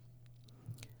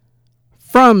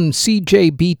From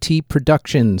CJBT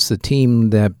Productions, the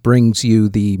team that brings you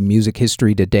the Music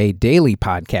History Today Daily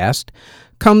podcast,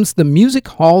 comes the Music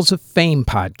Halls of Fame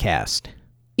podcast.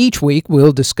 Each week,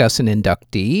 we'll discuss an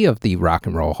inductee of the Rock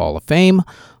and Roll Hall of Fame,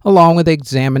 along with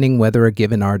examining whether a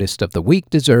given artist of the week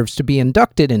deserves to be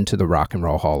inducted into the Rock and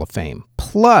Roll Hall of Fame.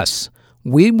 Plus,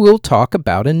 we will talk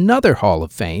about another Hall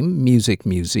of Fame, Music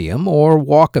Museum, or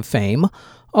Walk of Fame,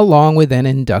 along with an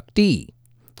inductee.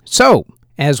 So,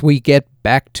 as we get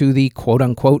back to the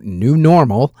quote-unquote new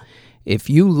normal, if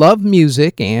you love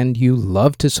music and you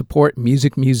love to support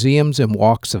music museums and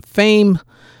walks of fame,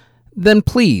 then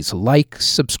please like,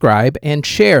 subscribe, and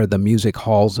share the Music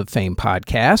Halls of Fame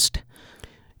podcast.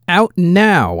 Out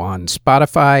now on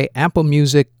Spotify, Apple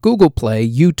Music, Google Play,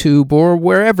 YouTube, or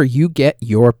wherever you get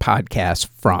your podcasts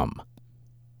from.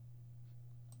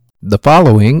 The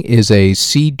following is a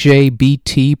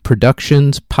CJBT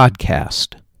Productions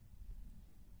podcast.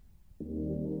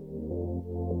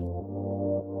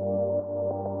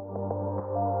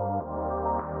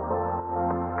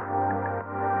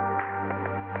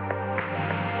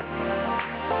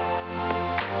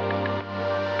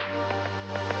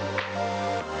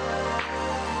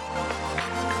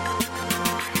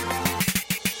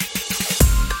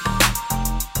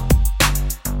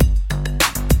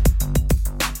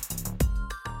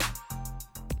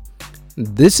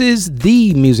 This is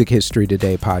the Music History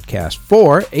Today podcast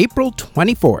for April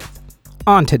 24th.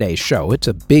 On today's show, it's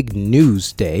a big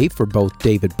news day for both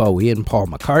David Bowie and Paul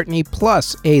McCartney,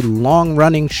 plus a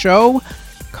long-running show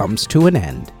comes to an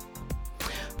end.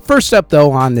 First up,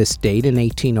 though, on this date in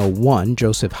 1801,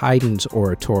 Joseph Haydn's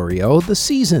oratorio, The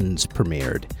Seasons,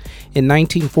 premiered. In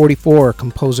 1944,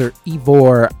 composer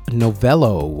Ivor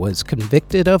Novello was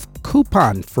convicted of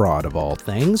coupon fraud, of all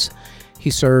things. He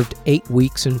served 8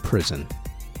 weeks in prison.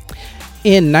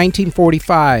 In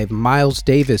 1945, Miles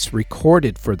Davis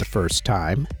recorded for the first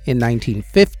time. In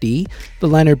 1950, the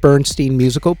Leonard Bernstein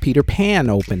musical Peter Pan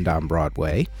opened on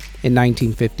Broadway. In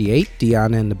 1958,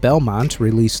 Dion and the Belmonts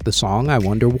released the song I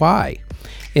Wonder Why.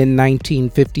 In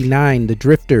 1959, the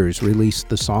Drifters released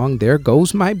the song There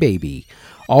Goes My Baby.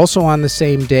 Also on the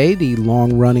same day, the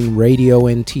long-running radio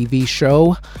and TV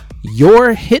show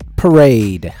Your Hit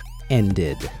Parade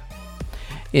ended.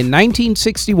 In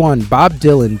 1961, Bob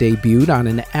Dylan debuted on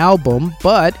an album,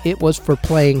 but it was for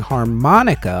playing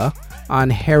harmonica on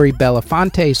Harry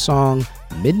Belafonte's song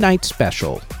Midnight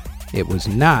Special. It was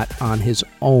not on his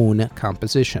own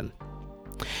composition.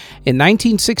 In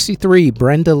 1963,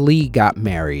 Brenda Lee got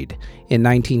married. In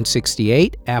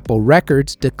 1968, Apple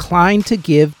Records declined to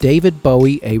give David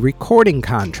Bowie a recording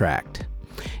contract.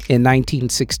 In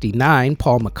 1969,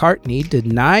 Paul McCartney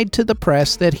denied to the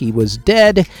press that he was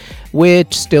dead,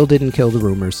 which still didn't kill the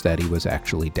rumors that he was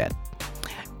actually dead.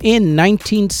 In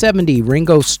 1970,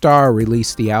 Ringo Starr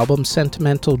released the album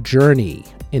Sentimental Journey.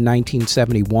 In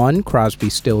 1971, Crosby,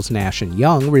 Stills, Nash &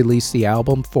 Young released the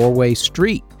album Four-Way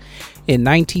Street. In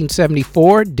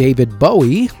 1974, David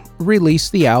Bowie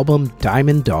released the album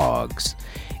Diamond Dogs.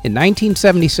 In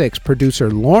 1976, producer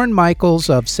Lorne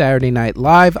Michaels of Saturday Night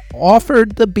Live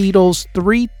offered the Beatles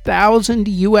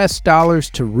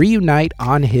 $3,000 to reunite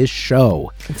on his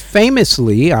show.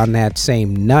 Famously, on that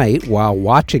same night, while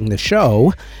watching the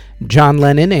show, John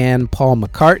Lennon and Paul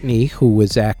McCartney, who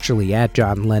was actually at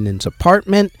John Lennon's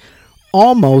apartment,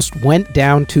 almost went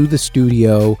down to the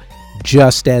studio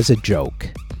just as a joke.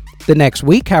 The next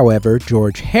week, however,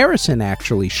 George Harrison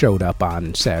actually showed up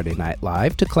on Saturday Night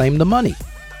Live to claim the money.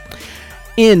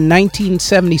 In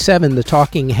 1977, the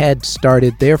Talking Heads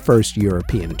started their first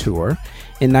European tour.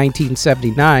 In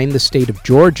 1979, the state of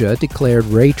Georgia declared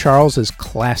Ray Charles's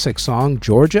classic song,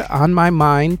 Georgia on My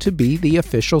Mind, to be the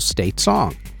official state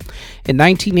song. In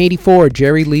 1984,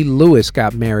 Jerry Lee Lewis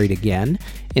got married again.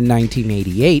 In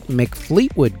 1988, Mick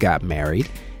Fleetwood got married.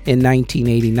 In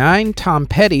 1989, Tom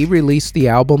Petty released the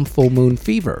album Full Moon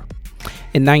Fever.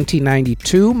 In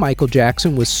 1992, Michael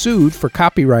Jackson was sued for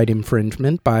copyright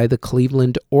infringement by the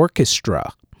Cleveland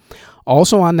Orchestra.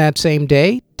 Also on that same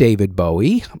day, David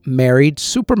Bowie married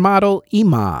supermodel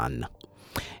Iman.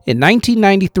 In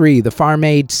 1993, the Farm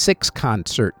Aid 6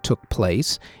 concert took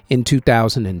place. In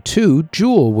 2002,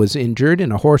 Jewel was injured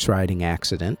in a horse riding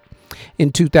accident.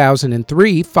 In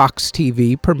 2003, Fox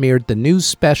TV premiered the news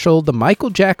special The Michael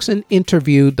Jackson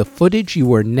Interview, The Footage You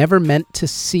Were Never Meant to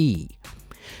See.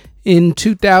 In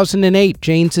 2008,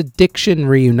 Jane's Addiction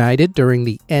reunited during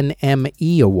the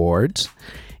NME Awards.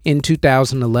 In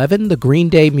 2011, the Green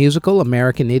Day musical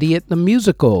American Idiot the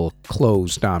Musical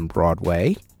closed on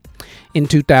Broadway. In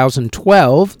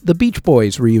 2012, the Beach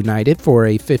Boys reunited for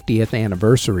a 50th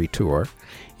anniversary tour.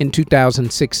 In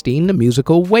 2016, the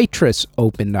musical Waitress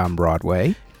opened on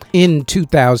Broadway. In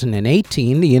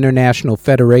 2018, the International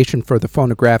Federation for the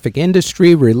Phonographic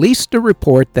Industry released a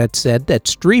report that said that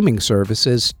streaming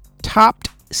services topped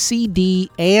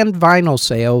CD and vinyl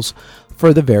sales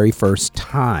for the very first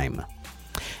time.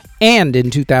 And in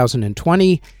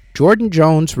 2020, Jordan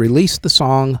Jones released the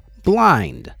song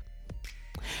Blind.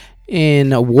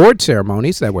 In award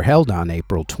ceremonies that were held on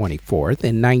April 24th,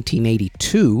 in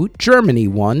 1982, Germany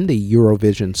won the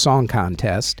Eurovision Song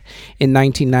Contest. In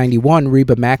 1991,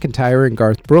 Reba McEntire and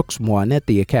Garth Brooks won at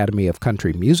the Academy of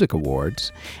Country Music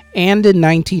Awards. And in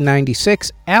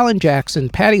 1996, Alan Jackson,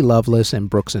 Patti Loveless, and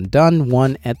Brooks and Dunn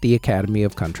won at the Academy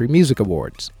of Country Music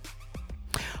Awards.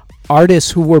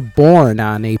 Artists who were born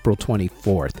on April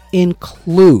 24th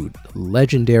include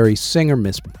legendary singer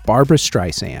Miss Barbra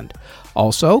Streisand,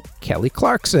 also Kelly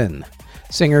Clarkson,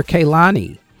 singer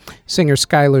Kehlani, singer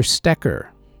Skylar Stecker,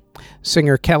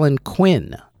 singer Kellen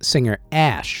Quinn, singer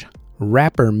Ash,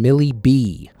 rapper Millie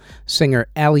B, singer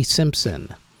Allie Simpson,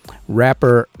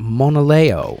 rapper Mona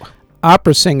Leo,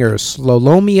 opera singer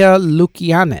Slolomia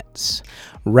Lukianets,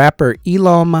 rapper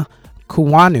Elam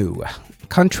Kuwanu,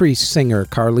 country singer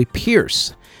Carly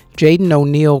Pearce, Jaden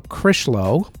O'Neill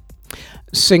Critchlow,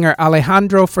 singer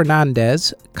Alejandro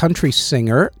Fernandez, country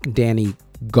singer Danny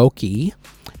Gokey,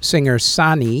 singer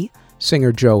Sani,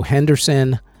 singer Joe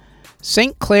Henderson,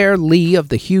 St. Clair Lee of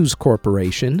the Hughes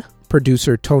Corporation,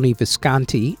 producer Tony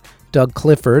Visconti, Doug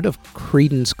Clifford of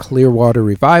Creedence Clearwater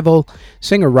Revival,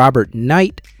 singer Robert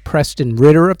Knight, Preston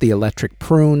Ritter of the Electric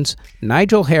Prunes,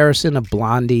 Nigel Harrison of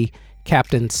Blondie,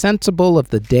 Captain Sensible of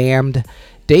The Damned,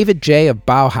 David J. of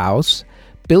Bauhaus,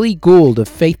 Billy Gould of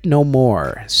Faith No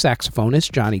More,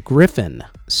 saxophonist Johnny Griffin,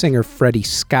 singer Freddie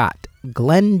Scott,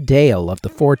 Glenn Dale of The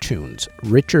Fortunes,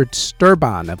 Richard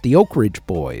Sturban of the Oak Ridge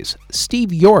Boys,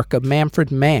 Steve York of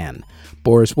Manfred Mann,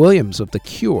 Boris Williams of The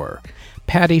Cure,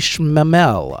 Patti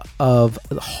Schmemel of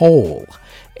The Hole,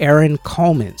 Aaron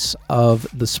Comins of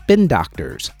The Spin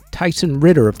Doctors, Tyson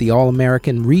Ritter of the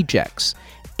All-American Rejects,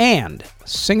 and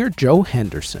singer Joe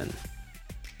Henderson.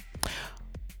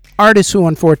 Artists who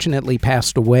unfortunately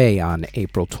passed away on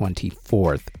April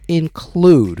 24th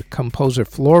include composer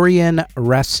Florian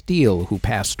Rastil, who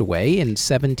passed away in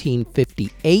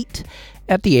 1758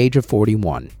 at the age of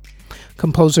 41.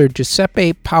 Composer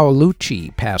Giuseppe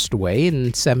Paolucci passed away in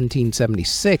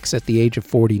 1776 at the age of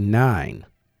 49.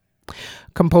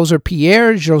 Composer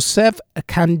Pierre-Joseph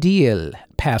Candille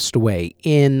passed away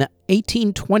in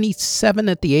 1827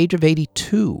 at the age of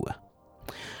 82.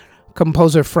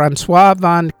 Composer Francois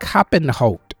van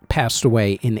Kappenhout passed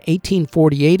away in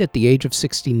 1848 at the age of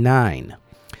 69.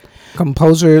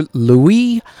 Composer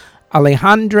Louis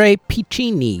Alejandre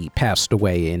Piccini passed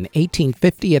away in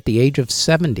 1850 at the age of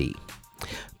 70.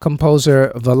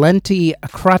 Composer Valenti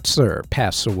Kratzer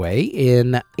passed away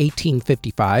in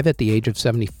 1855 at the age of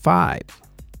 75.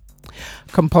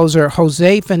 Composer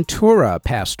Jose Ventura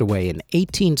passed away in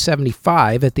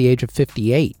 1875 at the age of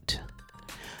 58.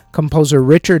 Composer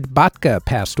Richard Batka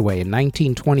passed away in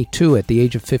 1922 at the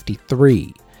age of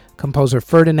 53. Composer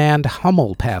Ferdinand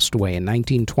Hummel passed away in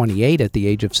 1928 at the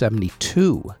age of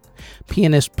 72.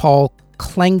 Pianist Paul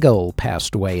Klengel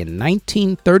passed away in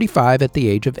 1935 at the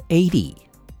age of 80.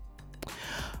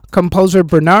 Composer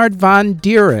Bernard van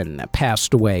Dieren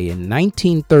passed away in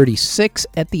 1936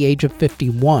 at the age of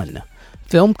 51.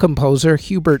 Film composer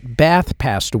Hubert Bath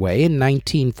passed away in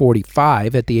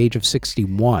 1945 at the age of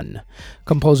 61.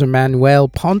 Composer Manuel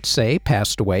Ponce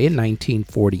passed away in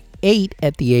 1948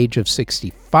 at the age of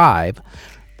 65.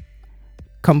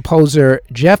 Composer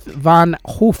Jeff Van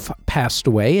Hoof passed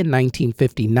away in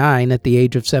 1959 at the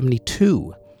age of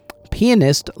 72.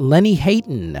 Pianist Lenny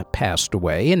Hayton passed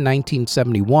away in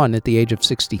 1971 at the age of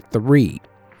 63.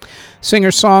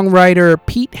 Singer-songwriter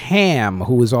Pete Ham,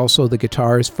 who was also the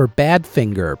guitarist for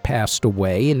Badfinger, passed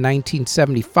away in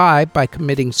 1975 by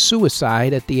committing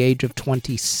suicide at the age of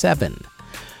 27.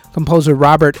 Composer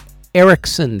Robert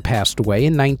Erickson passed away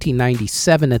in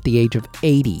 1997 at the age of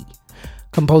 80.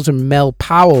 Composer Mel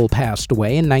Powell passed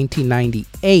away in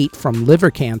 1998 from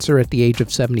liver cancer at the age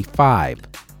of 75.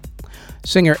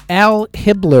 Singer Al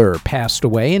Hibbler passed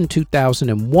away in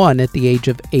 2001 at the age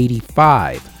of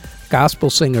 85. Gospel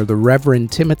singer the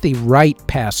Reverend Timothy Wright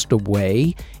passed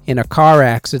away in a car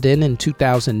accident in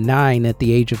 2009 at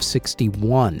the age of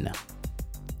 61.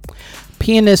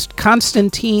 Pianist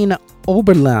Konstantin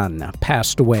Oberlin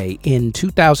passed away in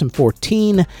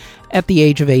 2014 at the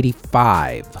age of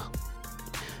 85.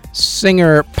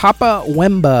 Singer Papa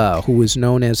Wemba, who is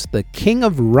known as the King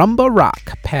of Rumba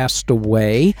Rock, passed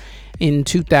away in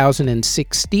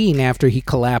 2016 after he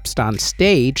collapsed on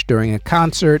stage during a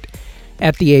concert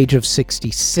at the age of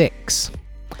 66.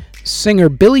 Singer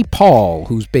Billy Paul,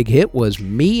 whose big hit was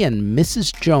Me and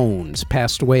Mrs. Jones,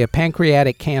 passed away of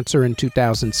pancreatic cancer in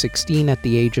 2016 at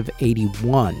the age of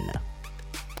 81.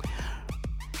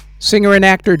 Singer and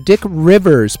actor Dick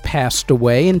Rivers passed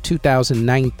away in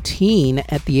 2019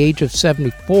 at the age of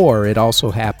 74. It also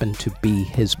happened to be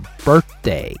his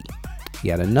birthday.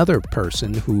 Yet another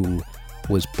person who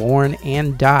was born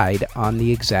and died on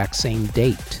the exact same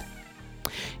date.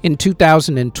 In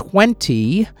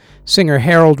 2020, singer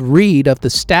Harold Reed of the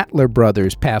Statler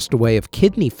Brothers passed away of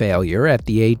kidney failure at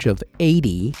the age of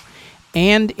 80.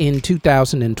 And in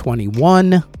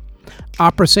 2021,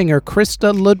 opera singer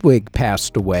Krista Ludwig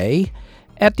passed away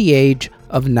at the age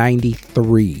of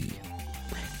 93.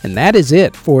 And that is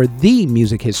it for the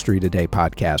Music History Today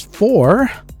podcast for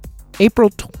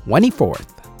April 24th.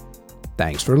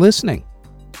 Thanks for listening.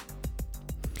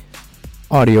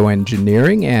 Audio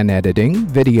engineering and editing,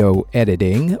 video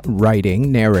editing,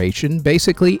 writing, narration,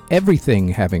 basically everything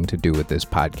having to do with this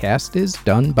podcast is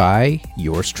done by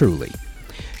yours truly.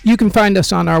 You can find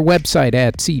us on our website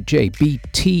at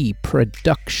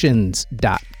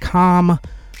cjbtproductions.com.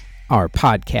 Our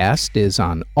podcast is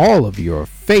on all of your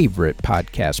favorite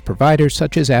podcast providers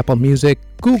such as Apple Music,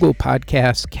 Google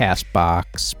Podcasts,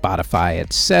 CastBox, Spotify,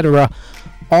 etc.,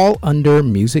 all under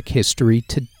Music History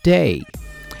Today.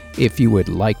 If you would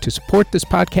like to support this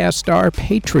podcast, our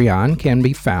Patreon can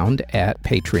be found at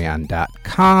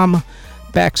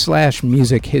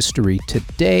patreon.com/Music History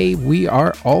Today. We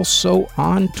are also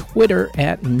on Twitter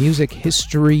at Music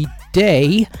History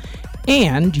Day,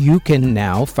 and you can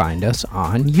now find us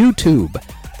on YouTube.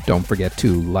 Don't forget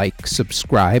to like,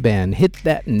 subscribe, and hit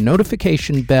that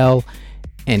notification bell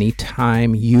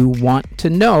anytime you want to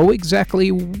know exactly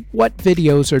what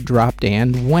videos are dropped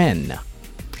and when.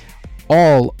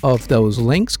 All of those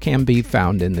links can be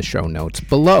found in the show notes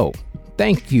below.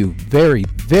 Thank you very,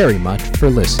 very much for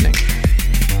listening.